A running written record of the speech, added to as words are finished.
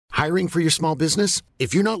Hiring for your small business?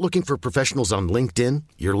 If you're not looking for professionals on LinkedIn,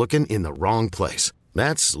 you're looking in the wrong place.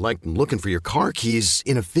 That's like looking for your car keys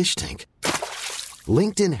in a fish tank.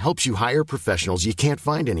 LinkedIn helps you hire professionals you can't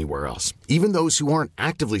find anywhere else, even those who aren't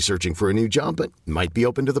actively searching for a new job but might be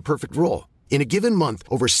open to the perfect role. In a given month,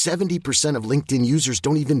 over 70% of LinkedIn users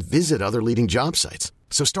don't even visit other leading job sites.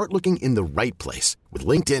 So start looking in the right place. With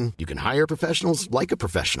LinkedIn, you can hire professionals like a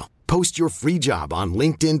professional. Post your free job on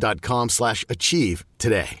linkedin.com/achieve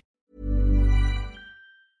today.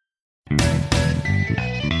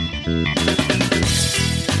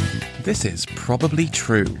 This is Probably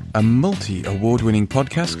True, a multi-award-winning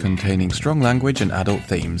podcast containing strong language and adult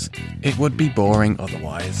themes. It would be boring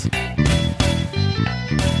otherwise.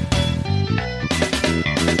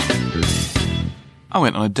 I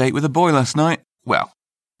went on a date with a boy last night. Well,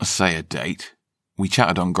 I say a date. We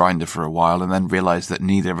chatted on Grindr for a while and then realised that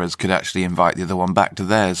neither of us could actually invite the other one back to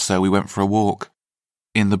theirs, so we went for a walk.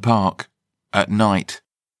 In the park. At night.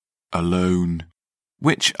 Alone.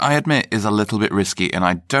 Which, I admit, is a little bit risky, and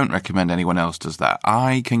I don't recommend anyone else does that.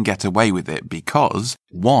 I can get away with it because,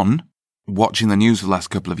 1, watching the news for the last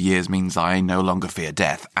couple of years means I no longer fear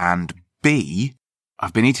death, and B,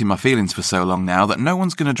 I've been eating my feelings for so long now that no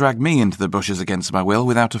one's going to drag me into the bushes against my will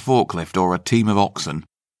without a forklift or a team of oxen.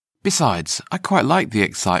 Besides, I quite like the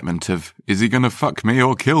excitement of, is he going to fuck me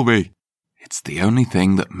or kill me? It's the only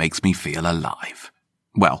thing that makes me feel alive.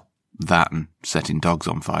 Well, that and setting dogs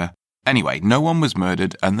on fire. Anyway, no one was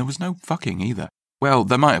murdered, and there was no fucking either. Well,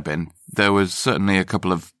 there might have been. There was certainly a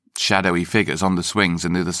couple of shadowy figures on the swings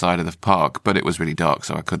in the other side of the park, but it was really dark,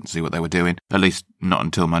 so I couldn't see what they were doing. At least, not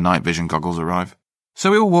until my night vision goggles arrive. So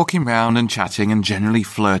we were walking round and chatting and generally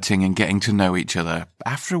flirting and getting to know each other.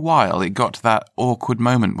 After a while, it got to that awkward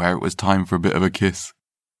moment where it was time for a bit of a kiss.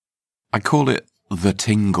 I call it the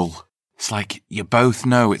tingle. It's like you both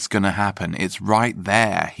know it's going to happen. It's right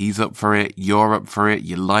there. He's up for it. You're up for it.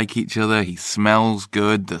 You like each other. He smells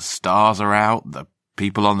good. The stars are out. The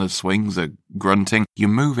people on the swings are grunting. You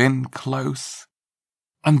move in close.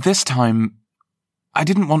 And this time, I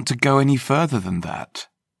didn't want to go any further than that.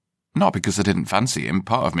 Not because I didn't fancy him.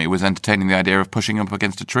 Part of me was entertaining the idea of pushing up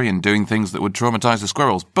against a tree and doing things that would traumatize the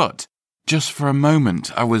squirrels. But just for a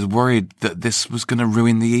moment, I was worried that this was going to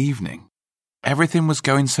ruin the evening. Everything was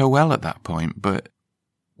going so well at that point, but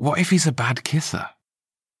what if he's a bad kisser?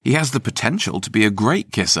 He has the potential to be a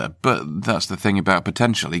great kisser, but that's the thing about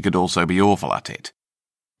potential, he could also be awful at it.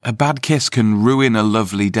 A bad kiss can ruin a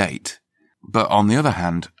lovely date, but on the other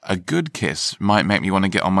hand, a good kiss might make me want to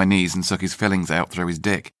get on my knees and suck his fillings out through his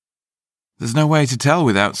dick. There's no way to tell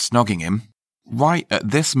without snogging him. Right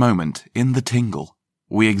at this moment, in the tingle,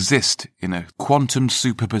 we exist in a quantum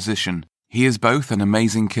superposition. He is both an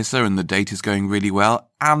amazing kisser and the date is going really well,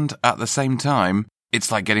 and at the same time, it's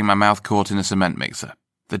like getting my mouth caught in a cement mixer.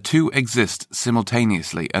 The two exist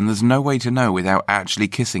simultaneously, and there's no way to know without actually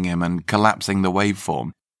kissing him and collapsing the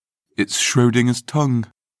waveform. It's Schrodinger's tongue.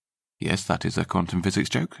 Yes, that is a quantum physics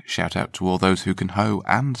joke. Shout out to all those who can hoe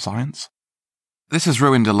and science. This has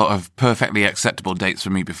ruined a lot of perfectly acceptable dates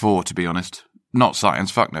for me before, to be honest. Not science,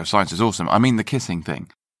 fuck no, science is awesome. I mean the kissing thing.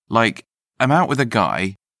 Like, I'm out with a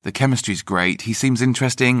guy, the chemistry's great, he seems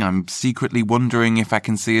interesting, I'm secretly wondering if I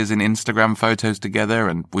can see us in Instagram photos together,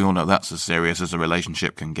 and we all know that's as serious as a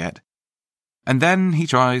relationship can get. And then he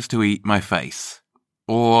tries to eat my face.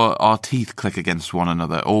 Or our teeth click against one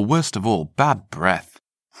another, or worst of all, bad breath.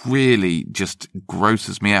 Really just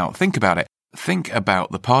grosses me out. Think about it. Think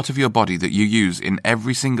about the part of your body that you use in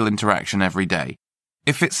every single interaction every day.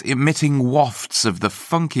 If it's emitting wafts of the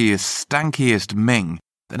funkiest, stankiest ming,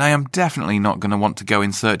 then I am definitely not going to want to go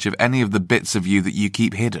in search of any of the bits of you that you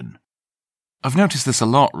keep hidden. I've noticed this a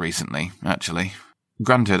lot recently, actually.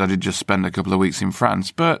 Granted, I did just spend a couple of weeks in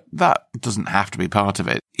France, but that doesn't have to be part of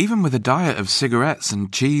it. Even with a diet of cigarettes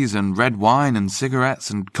and cheese and red wine and cigarettes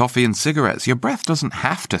and coffee and cigarettes, your breath doesn't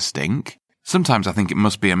have to stink. Sometimes I think it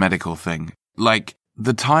must be a medical thing. Like,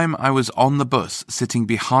 the time I was on the bus sitting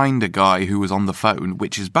behind a guy who was on the phone,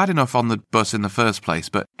 which is bad enough on the bus in the first place,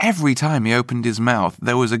 but every time he opened his mouth,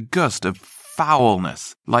 there was a gust of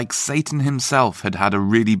foulness, like Satan himself had had a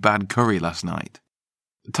really bad curry last night.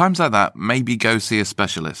 Times like that, maybe go see a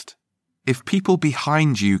specialist. If people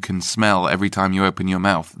behind you can smell every time you open your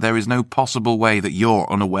mouth, there is no possible way that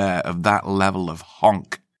you're unaware of that level of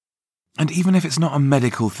honk. And even if it's not a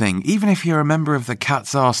medical thing, even if you're a member of the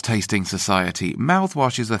Cat's Arse Tasting Society,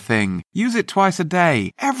 mouthwash is a thing. Use it twice a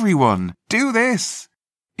day. Everyone, do this!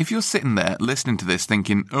 If you're sitting there listening to this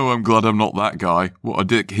thinking, oh, I'm glad I'm not that guy, what a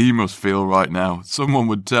dick he must feel right now, someone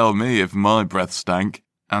would tell me if my breath stank.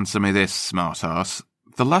 Answer me this, smart arse.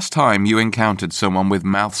 The last time you encountered someone with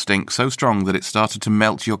mouth stink so strong that it started to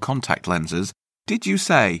melt your contact lenses, did you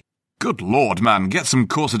say, "Good Lord, man, get some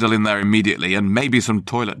Corsadil in there immediately and maybe some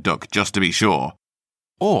toilet duck just to be sure"?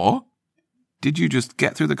 Or did you just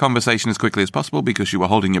get through the conversation as quickly as possible because you were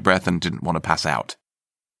holding your breath and didn't want to pass out?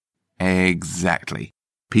 Exactly.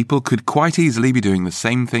 People could quite easily be doing the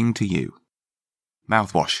same thing to you.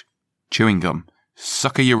 Mouthwash, chewing gum,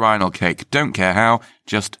 sucker urinal cake, don't care how,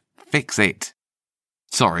 just fix it.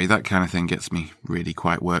 Sorry, that kind of thing gets me really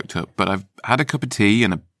quite worked up, but I've had a cup of tea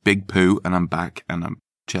and a big poo and I'm back and I'm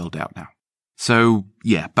chilled out now. So,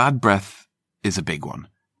 yeah, bad breath is a big one,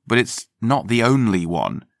 but it's not the only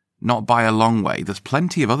one, not by a long way. There's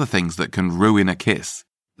plenty of other things that can ruin a kiss.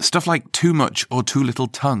 Stuff like too much or too little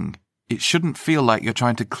tongue. It shouldn't feel like you're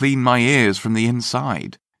trying to clean my ears from the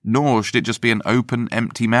inside, nor should it just be an open,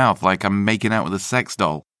 empty mouth like I'm making out with a sex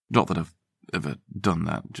doll. Not that I've ever done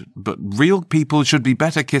that, but real people should be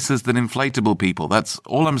better kissers than inflatable people, that's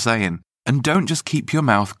all I'm saying. And don't just keep your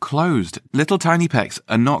mouth closed. Little tiny pecks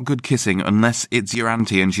are not good kissing unless it's your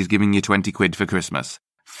auntie and she's giving you 20 quid for Christmas.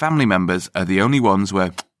 Family members are the only ones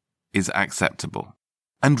where is acceptable.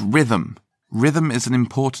 And rhythm. Rhythm is an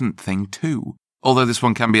important thing too. Although this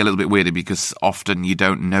one can be a little bit weirder because often you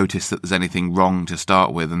don't notice that there's anything wrong to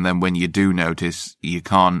start with, and then when you do notice, you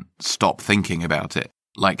can't stop thinking about it.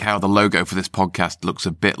 Like how the logo for this podcast looks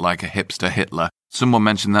a bit like a hipster Hitler. Someone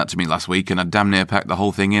mentioned that to me last week and I damn near packed the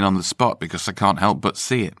whole thing in on the spot because I can't help but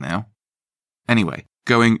see it now. Anyway,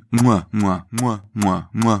 going mwah, mwah, mwah, mwah,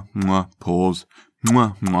 mwah, mwah, pause,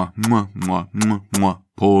 mwah, mwah, mwah, mwah, mwah, mwah,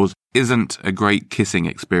 pause, isn't a great kissing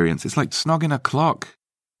experience. It's like snogging a clock.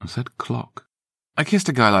 I said clock. I kissed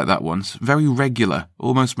a guy like that once, very regular,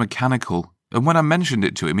 almost mechanical, and when I mentioned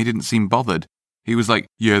it to him, he didn't seem bothered. He was like,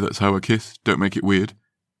 "Yeah, that's how I kiss, don't make it weird."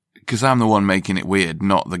 Because I'm the one making it weird,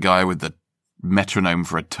 not the guy with the metronome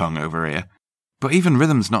for a tongue over here. But even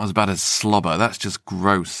rhythm's not as bad as slobber, that's just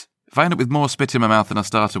gross. If I end up with more spit in my mouth than I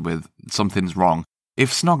started with, something's wrong.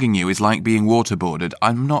 If snogging you is like being waterboarded,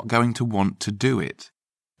 I'm not going to want to do it.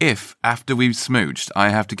 If, after we've smooched, I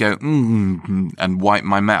have to go and wipe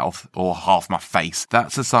my mouth, or half my face,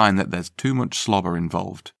 that's a sign that there's too much slobber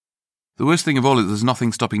involved. The worst thing of all is there's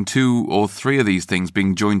nothing stopping 2 or 3 of these things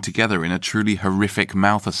being joined together in a truly horrific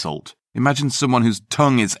mouth assault. Imagine someone whose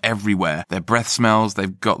tongue is everywhere, their breath smells,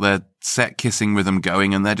 they've got their set kissing rhythm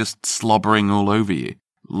going, and they're just slobbering all over you.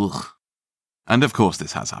 Ugh. And of course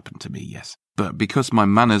this has happened to me, yes. But because my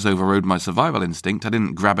manners overrode my survival instinct, I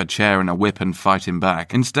didn't grab a chair and a whip and fight him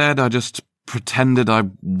back. Instead, I just pretended I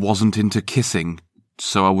wasn't into kissing,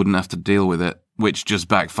 so I wouldn't have to deal with it, which just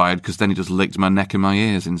backfired because then he just licked my neck and my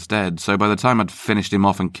ears instead. So by the time I'd finished him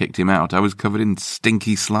off and kicked him out, I was covered in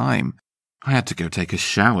stinky slime. I had to go take a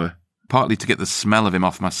shower, partly to get the smell of him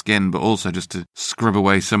off my skin, but also just to scrub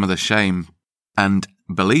away some of the shame. And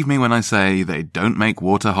believe me when I say they don't make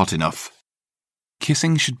water hot enough.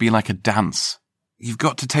 Kissing should be like a dance. You've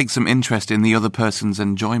got to take some interest in the other person's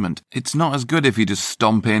enjoyment. It's not as good if you just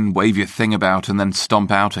stomp in, wave your thing about, and then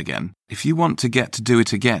stomp out again. If you want to get to do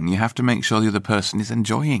it again, you have to make sure the other person is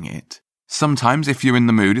enjoying it. Sometimes, if you're in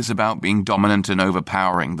the mood, it's about being dominant and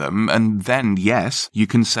overpowering them, and then, yes, you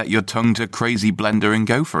can set your tongue to crazy blender and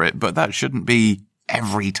go for it, but that shouldn't be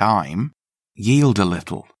every time. Yield a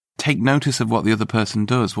little. Take notice of what the other person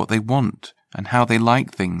does, what they want, and how they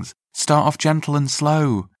like things. Start off gentle and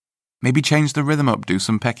slow. Maybe change the rhythm up, do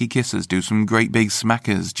some pecky kisses, do some great big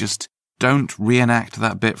smackers. Just don't reenact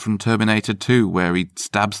that bit from Terminator 2 where he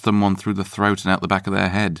stabs someone through the throat and out the back of their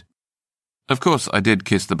head. Of course, I did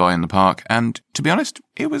kiss the boy in the park, and to be honest,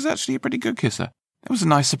 it was actually a pretty good kisser. It was a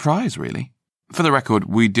nice surprise, really. For the record,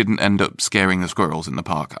 we didn't end up scaring the squirrels in the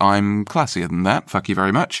park. I'm classier than that, fuck you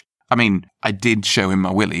very much. I mean, I did show him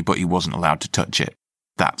my willy, but he wasn't allowed to touch it.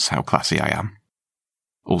 That's how classy I am.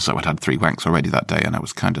 Also, I'd had 3 wanks already that day and I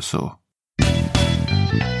was kind of sore.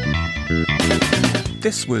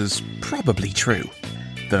 This was Probably True,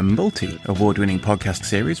 the multi-award-winning podcast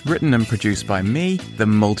series written and produced by me, the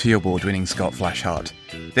multi-award-winning Scott Flashheart.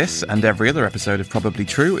 This and every other episode of Probably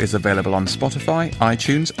True is available on Spotify,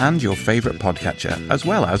 iTunes, and your favourite podcatcher, as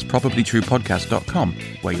well as probablytruepodcast.com,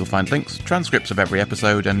 where you'll find links, transcripts of every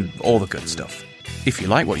episode, and all the good stuff. If you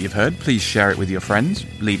like what you've heard, please share it with your friends,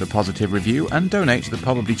 leave a positive review, and donate to the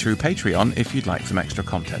Probably True Patreon if you'd like some extra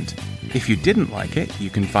content. If you didn't like it,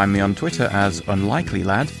 you can find me on Twitter as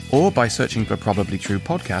UnlikelyLad, or by searching for Probably True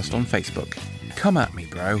Podcast on Facebook. Come at me,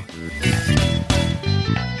 bro.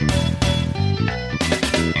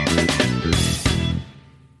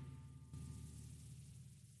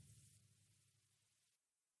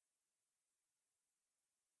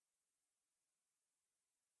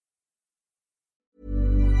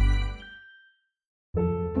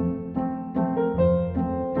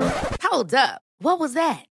 Hold up. What was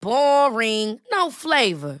that? Boring. No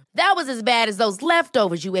flavor. That was as bad as those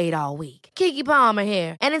leftovers you ate all week. Keke Palmer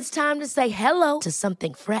here, and it's time to say hello to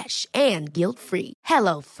something fresh and guilt-free.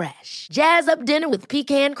 Hello Fresh. Jazz up dinner with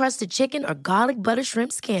pecan-crusted chicken or garlic butter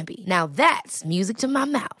shrimp scampi. Now that's music to my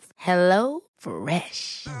mouth. Hello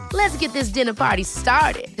Fresh. Let's get this dinner party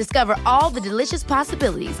started. Discover all the delicious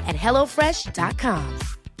possibilities at HelloFresh.com.